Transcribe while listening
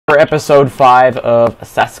episode 5 of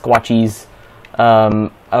Sasquatches.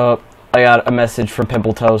 I got a message from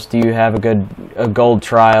Pimple Toast. Do you have a gold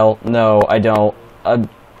trial? No, I don't.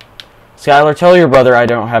 Skylar, tell your brother I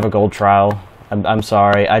don't have a gold trial. I'm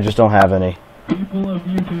sorry, I just don't have any. People of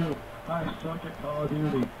YouTube, I suck at Call of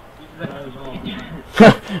Duty. That is all.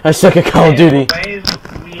 I suck at Call of Duty. Anyways,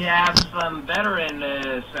 we have some veteran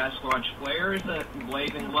Sasquatch players,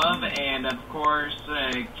 BLAZENLOVE, and of course,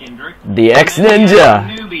 Kendrick. The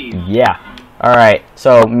ex-ninja! Newbies. Yeah. Alright,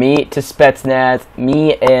 so me to Spetsnaz,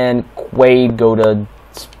 me and Quaid go to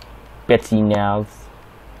Spetsnaz.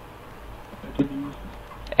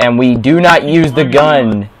 And we do not use the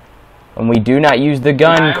gun. And we do not use the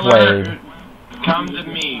gun, Quaid. Come to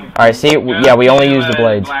me. Alright, see, yeah, we only use the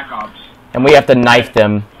blades. And we have to knife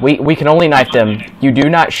them. We can only knife them. You do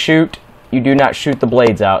not shoot the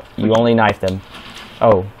blades out. You only knife them.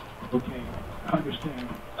 Oh. Okay, I understand.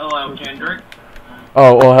 Hello, Kendrick.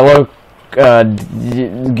 Oh, well, hello,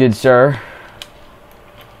 good sir.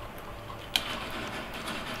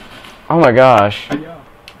 Oh my gosh. Yeah,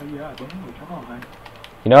 damn, come on, man.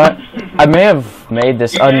 You know what? I may have made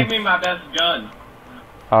this You gave me my best gun.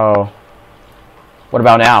 Oh. What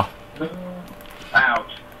about now?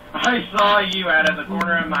 Ouch. I saw you out of the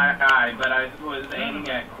corner of my eye, but I was aiming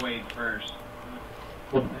at Quaid first.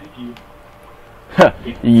 Well, thank you.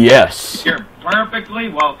 Yes. You're perfectly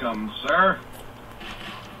welcome, sir.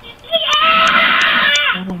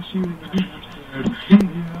 Someone's shooting at me upstairs.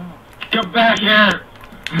 Yeah. Come back here.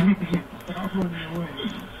 Stop running away.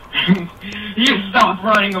 You stop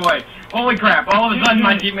running away. Holy crap, all of a sudden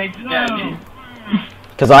my teammate's dead.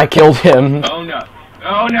 Because I killed him. Oh no.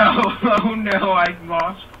 Oh no. Oh no, I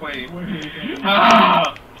lost Quaid.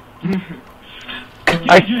 Ah.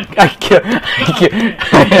 I killed.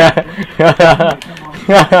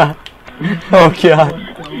 Oh god.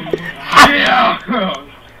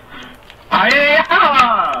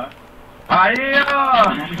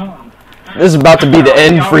 This is about to be the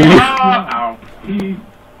end for you.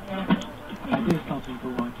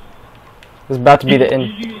 This is about to be the end.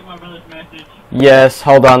 Did you get my brother's message? Yes,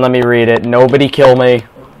 hold on, let me read it. Nobody kill me.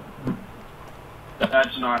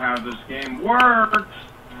 That's not how this game works.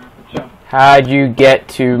 How'd you get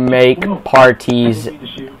to make parties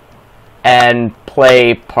and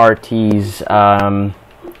play parties? Tell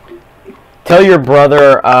your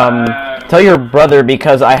brother,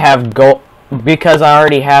 because I have because I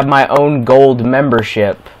already have my own gold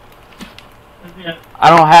membership. I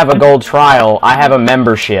don't have a gold trial, I have a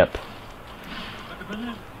membership.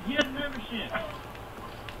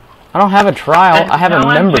 I don't have a trial, I have a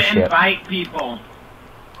membership. To invite people.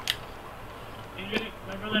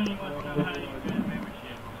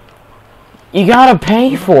 You gotta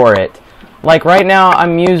pay for it. Like right now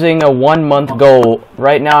I'm using a 1 month goal.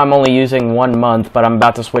 Right now I'm only using 1 month, but I'm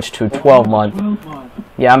about to switch to a 12 month.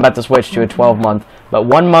 Yeah, I'm about to switch to a 12 month. But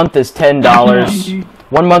 1 month is $10.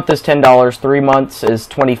 1 month is $10, 3 months is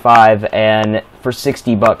 $25, and for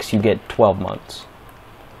 $60 you get 12 months.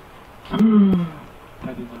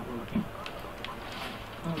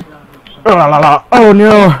 Oh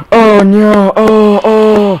no! Oh no!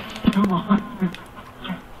 Oh! Come on.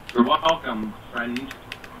 You're welcome, friend.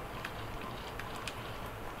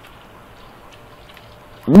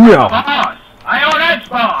 No! Boss! I own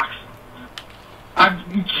Xbox! I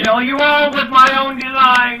kill you all with my own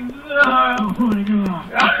designs! Oh my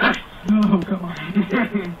god. No, come on.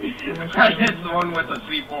 I hit the one with the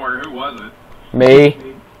C4. Who was it? Me?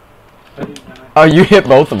 I didn't die. Oh, you hit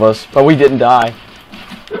both of us, but we didn't die.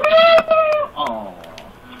 Oh.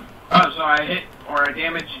 Oh, so I hit, or I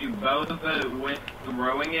damaged you both with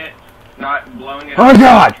throwing it, not blowing it Oh up.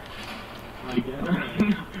 god! I guess.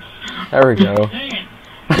 There we go.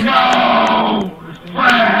 No!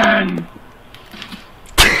 Friend!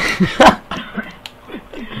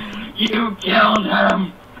 You killed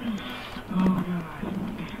him! Oh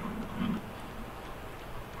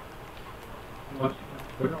god.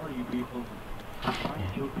 Where are you people? I'm trying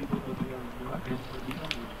to kill people, but they are not going to be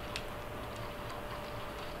hungry.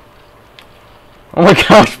 Oh my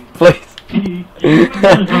gosh, please.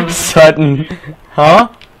 Sutton. Huh?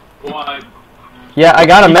 What? Yeah, I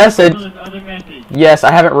got a message. Yes,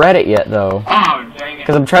 I haven't read it yet, though. Oh, dang it.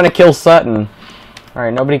 Because I'm trying to kill Sutton.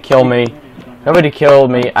 Alright, nobody kill me. Nobody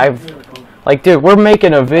killed me. Like, dude, we're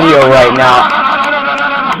making a video right now.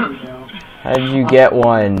 How did you get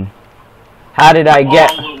one? How did I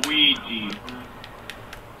get... Luigi.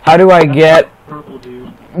 How do I get...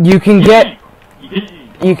 You can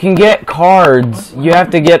get cards. You have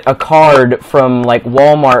to get a card from, like,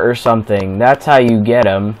 Walmart or something. That's how you get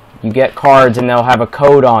them. You get cards and they'll have a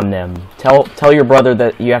code on them Tell your brother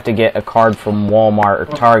that you have to get a card from Walmart or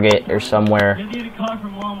Target or somewhere. You get a card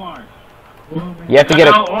from Walmart. You have to get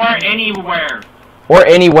a or anywhere. or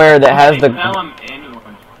anywhere that has the. Tell them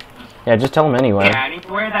anywhere. Yeah, just tell them anywhere. Yeah,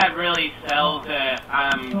 anywhere that really sells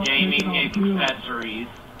gaming accessories.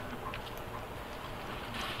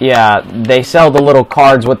 Yeah, they sell the little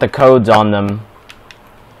cards with the codes on them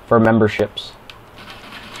for memberships.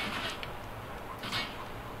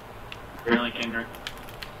 Really, Kendrick?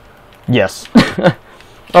 Yes.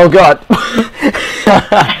 Oh God.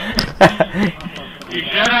 You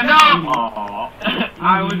should have known.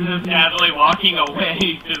 I was just casually walking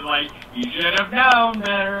away, just like you should have known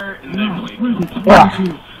better. And then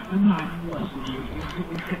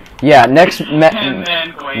yeah, next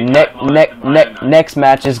next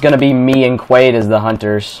match is gonna be me and Quaid as the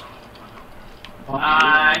hunters.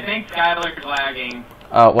 I think Skylar's lagging.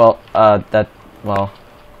 Well,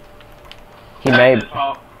 he may.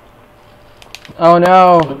 Oh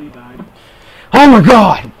no! Oh my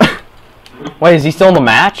God! Wait, is he still in the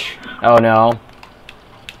match? Oh no!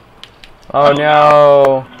 Oh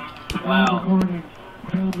no! Well,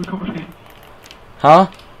 Huh?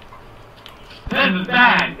 this is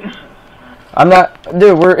bad. I'm not,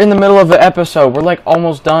 dude. We're in the middle of the episode. We're like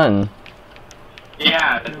almost done.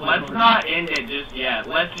 Yeah, let's not end it just yet.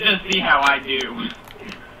 Let's just see how I do.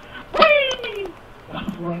 Whee!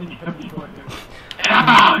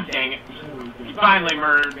 Oh, dang it. You finally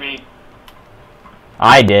murdered me.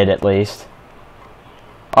 I did, at least.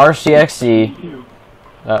 RCXC.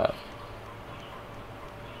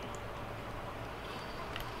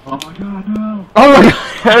 Oh my God, no! Oh my God!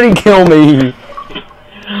 How did he kill me?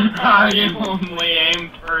 I only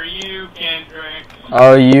aimed for you, Kendrick.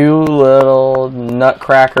 Oh, you little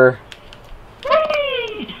nutcracker.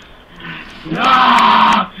 Whee!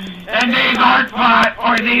 Ah! And these aren't SWAT,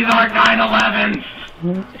 or these aren't 9/11s.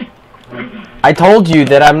 I told you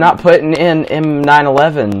that I'm not putting in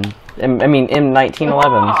M911. I mean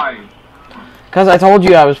M1911. Because I told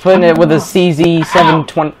you I was putting it with a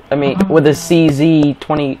CZ720. I mean, with a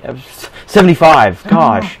CZ75.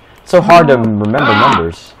 Gosh, it's so hard to remember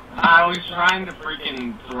numbers. I was trying to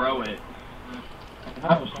freaking throw it.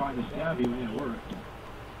 I was trying to stab you and it worked.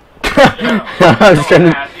 I was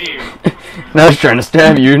trying to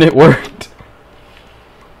stab you and it worked.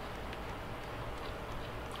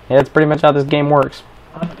 Yeah, that's pretty much how this game works.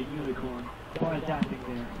 I'm a unicorn. Why is that thing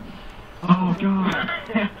there? Oh God!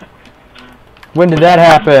 When did that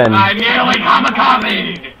happen? I nearly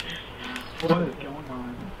kamikaze! What is going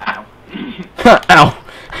on? Ow. Ow.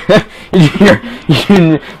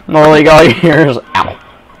 All you hear is ow.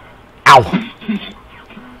 Ow.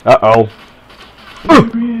 Uh-oh. Kill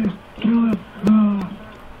him!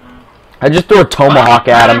 I just threw a tomahawk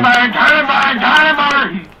at him.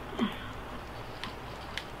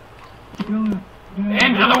 Turn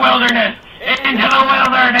Into the wilderness! Into the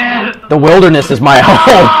wilderness! The wilderness is my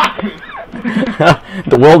home.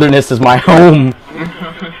 The wilderness is my home.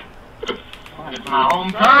 It's my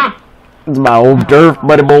home turf! It's my home turf,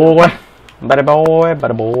 buddy boy. Buddy boy,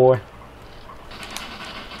 buddy boy.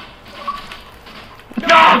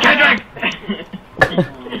 No, Kendrick!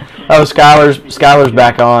 Oh, Skylar's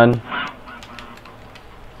back on.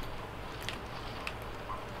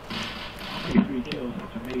 3 kills,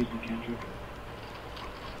 that's amazing, Kendrick.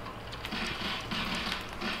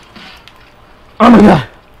 Oh my God.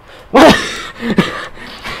 What?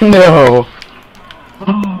 No.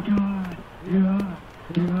 Oh God! Yeah!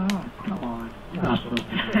 Come on. You're not supposed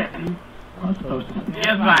to stab you. I'm supposed to stab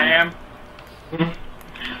Yes, you. I am.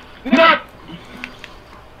 No!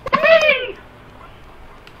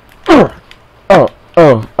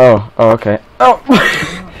 Oh, okay. Oh.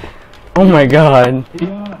 Oh my God.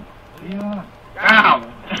 Yeah! Ow!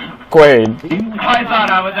 Quaid. I thought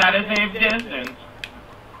I was at a safe distance.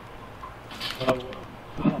 Oh,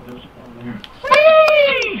 there's one there.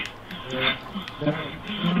 Whee!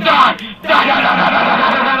 Die!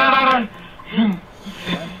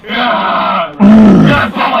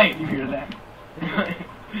 Bully! You hear that?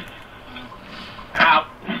 Ow!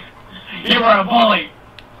 You were a bully!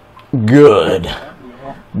 Good.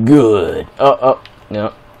 Good. No.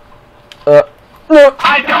 No.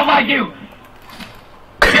 I don't like you!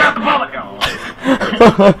 You're a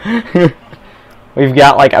bully! We've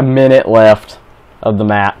got like a minute left of the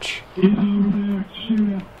match. He's over there. Shoot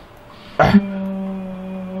him.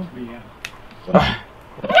 Yeah.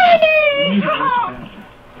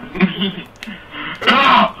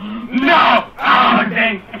 No! Oh,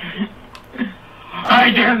 dang! I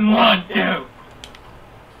didn't want to!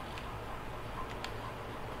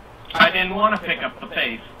 I didn't want to pick up the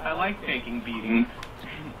pace. I like taking beatings.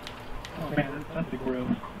 Oh man, that's a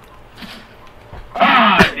gross.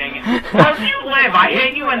 dang it. How do you live? I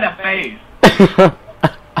hit you in the face.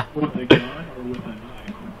 With a gun or with a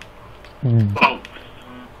knife? Both.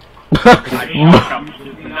 I shot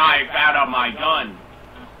a knife out of my gun.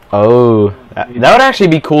 Oh, that would actually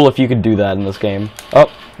be cool if you could do that in this game.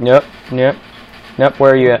 Oh, yep. Where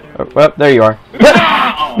are you at? Oh, there you are.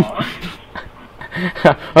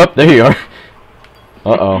 Oh, there you are.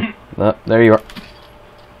 Uh-oh. Oh, there you are.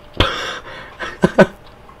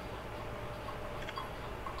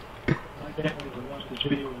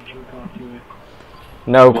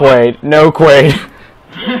 No, Quaid. No, Quaid.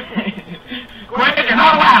 Quaid, you're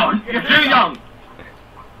not allowed. You're too young.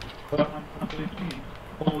 I'm 15.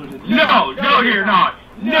 Older than you. No, you're not.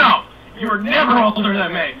 No, you're never older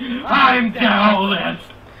than me. I'm jealous.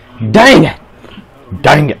 Dang it!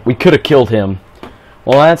 Dang it! We could have killed him.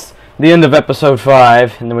 Well, that's the end of episode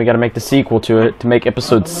 5, and then we got to make the sequel to it to make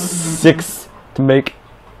episode 6. To make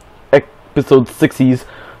episode 6s.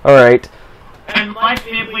 All right. And let's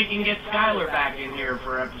see if we can get Skylar back in here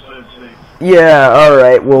for episode 6. Yeah,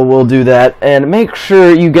 alright, well, we'll do that. And make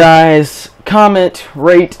sure you guys comment,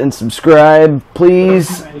 rate, and subscribe,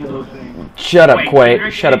 please. Shut up,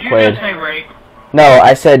 Quaid. Shut up, Quaid. No,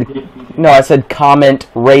 I said comment,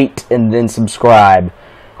 rate, and then subscribe.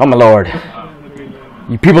 Oh, my lord.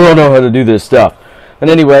 You people don't know how to do this stuff. But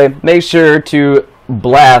anyway, make sure to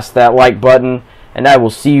blast that like button, and I will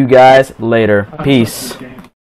see you guys later. Peace.